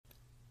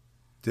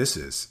This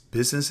is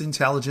Business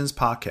Intelligence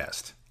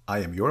Podcast. I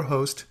am your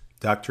host,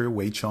 Dr.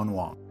 Wei-Chun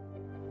Wang.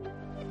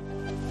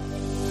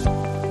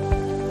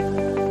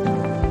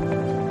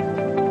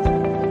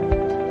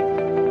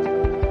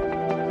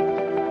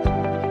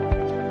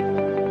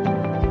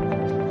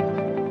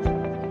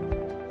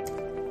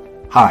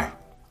 Hi,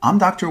 I'm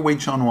Dr.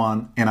 Wei-Chun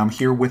Wang, and I'm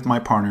here with my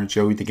partner,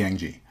 Joey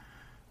DeGangi.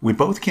 We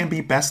both can be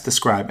best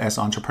described as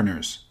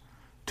entrepreneurs.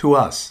 To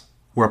us,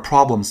 we're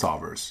problem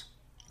solvers.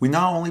 We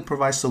not only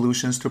provide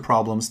solutions to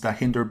problems that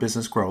hinder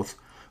business growth,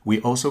 we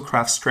also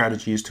craft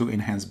strategies to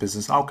enhance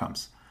business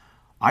outcomes.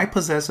 I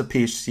possess a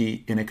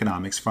PhD in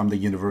economics from the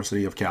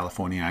University of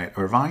California at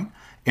Irvine,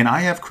 and I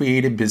have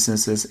created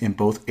businesses in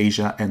both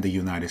Asia and the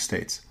United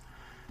States.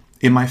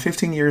 In my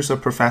 15 years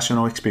of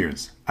professional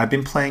experience, I've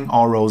been playing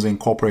all roles in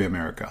corporate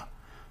America: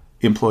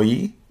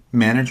 employee,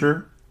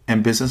 manager,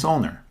 and business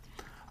owner.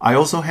 I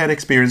also had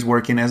experience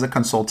working as a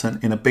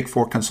consultant in a Big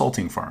Four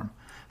consulting firm,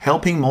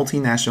 helping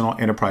multinational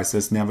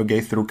enterprises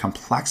navigate through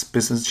complex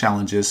business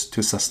challenges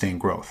to sustain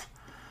growth.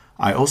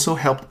 I also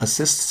helped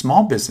assist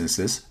small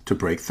businesses to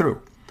break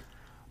through.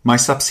 My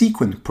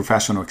subsequent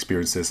professional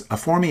experiences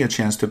afford me a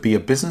chance to be a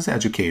business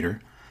educator,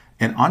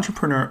 an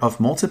entrepreneur of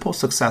multiple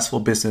successful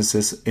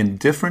businesses in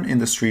different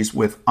industries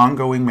with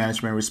ongoing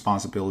management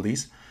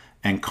responsibilities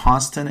and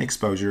constant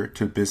exposure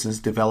to business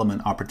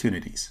development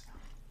opportunities.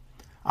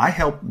 I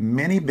help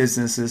many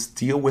businesses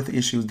deal with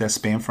issues that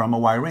span from a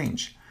wide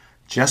range.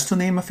 Just to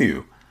name a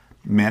few: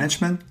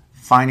 management,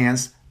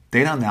 finance,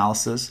 data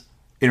analysis,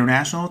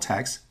 international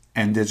tax,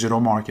 and digital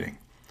marketing.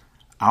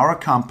 Our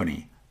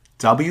company,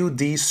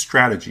 WD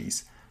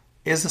Strategies,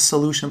 is a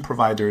solution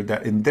provider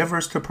that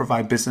endeavors to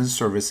provide business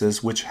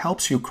services which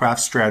helps you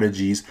craft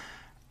strategies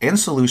and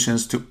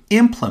solutions to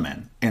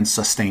implement and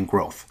sustain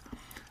growth.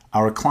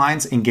 Our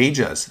clients engage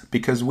us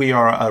because we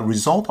are a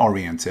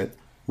result-oriented,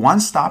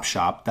 one-stop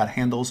shop that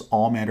handles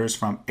all matters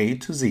from A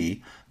to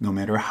Z, no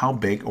matter how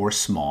big or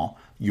small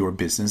your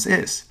business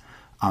is.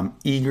 I'm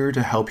eager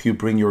to help you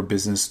bring your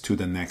business to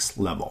the next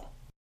level.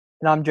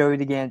 And I'm Joey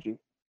DeGangi.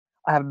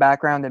 I have a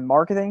background in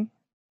marketing,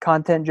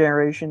 content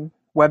generation,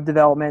 web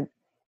development,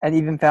 and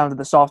even founded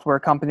a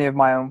software company of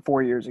my own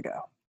 4 years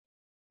ago.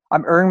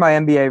 I'm earning my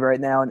MBA right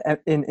now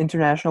in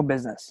international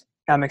business.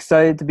 I'm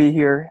excited to be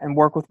here and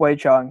work with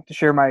Wei-Chun to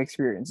share my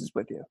experiences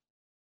with you.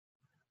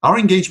 Our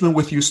engagement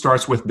with you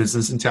starts with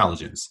business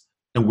intelligence,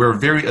 and we're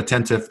very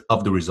attentive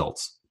of the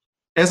results.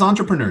 As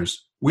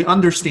entrepreneurs, we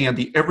understand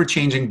the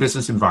ever-changing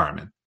business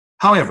environment.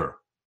 However,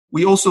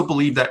 we also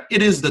believe that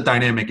it is the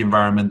dynamic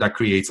environment that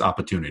creates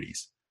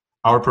opportunities.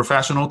 Our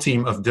professional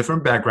team of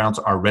different backgrounds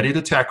are ready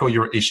to tackle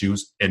your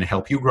issues and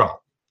help you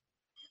grow.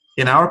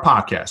 In our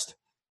podcast,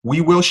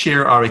 we will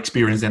share our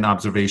experience and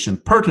observation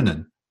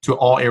pertinent to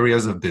all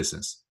areas of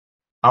business.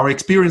 Our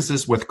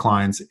experiences with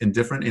clients in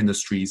different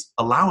industries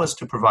allow us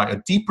to provide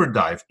a deeper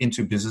dive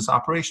into business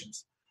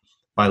operations.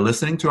 By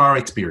listening to our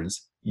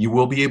experience, you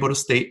will be able to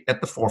stay at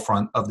the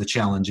forefront of the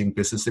challenging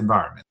business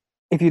environment.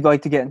 If you'd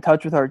like to get in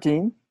touch with our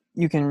team,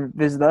 you can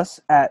visit us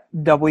at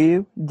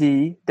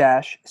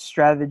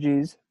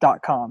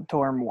wd-strategies.com to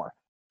learn more.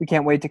 We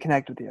can't wait to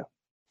connect with you.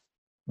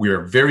 We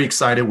are very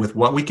excited with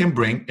what we can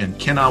bring and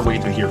cannot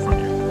wait to hear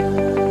from you.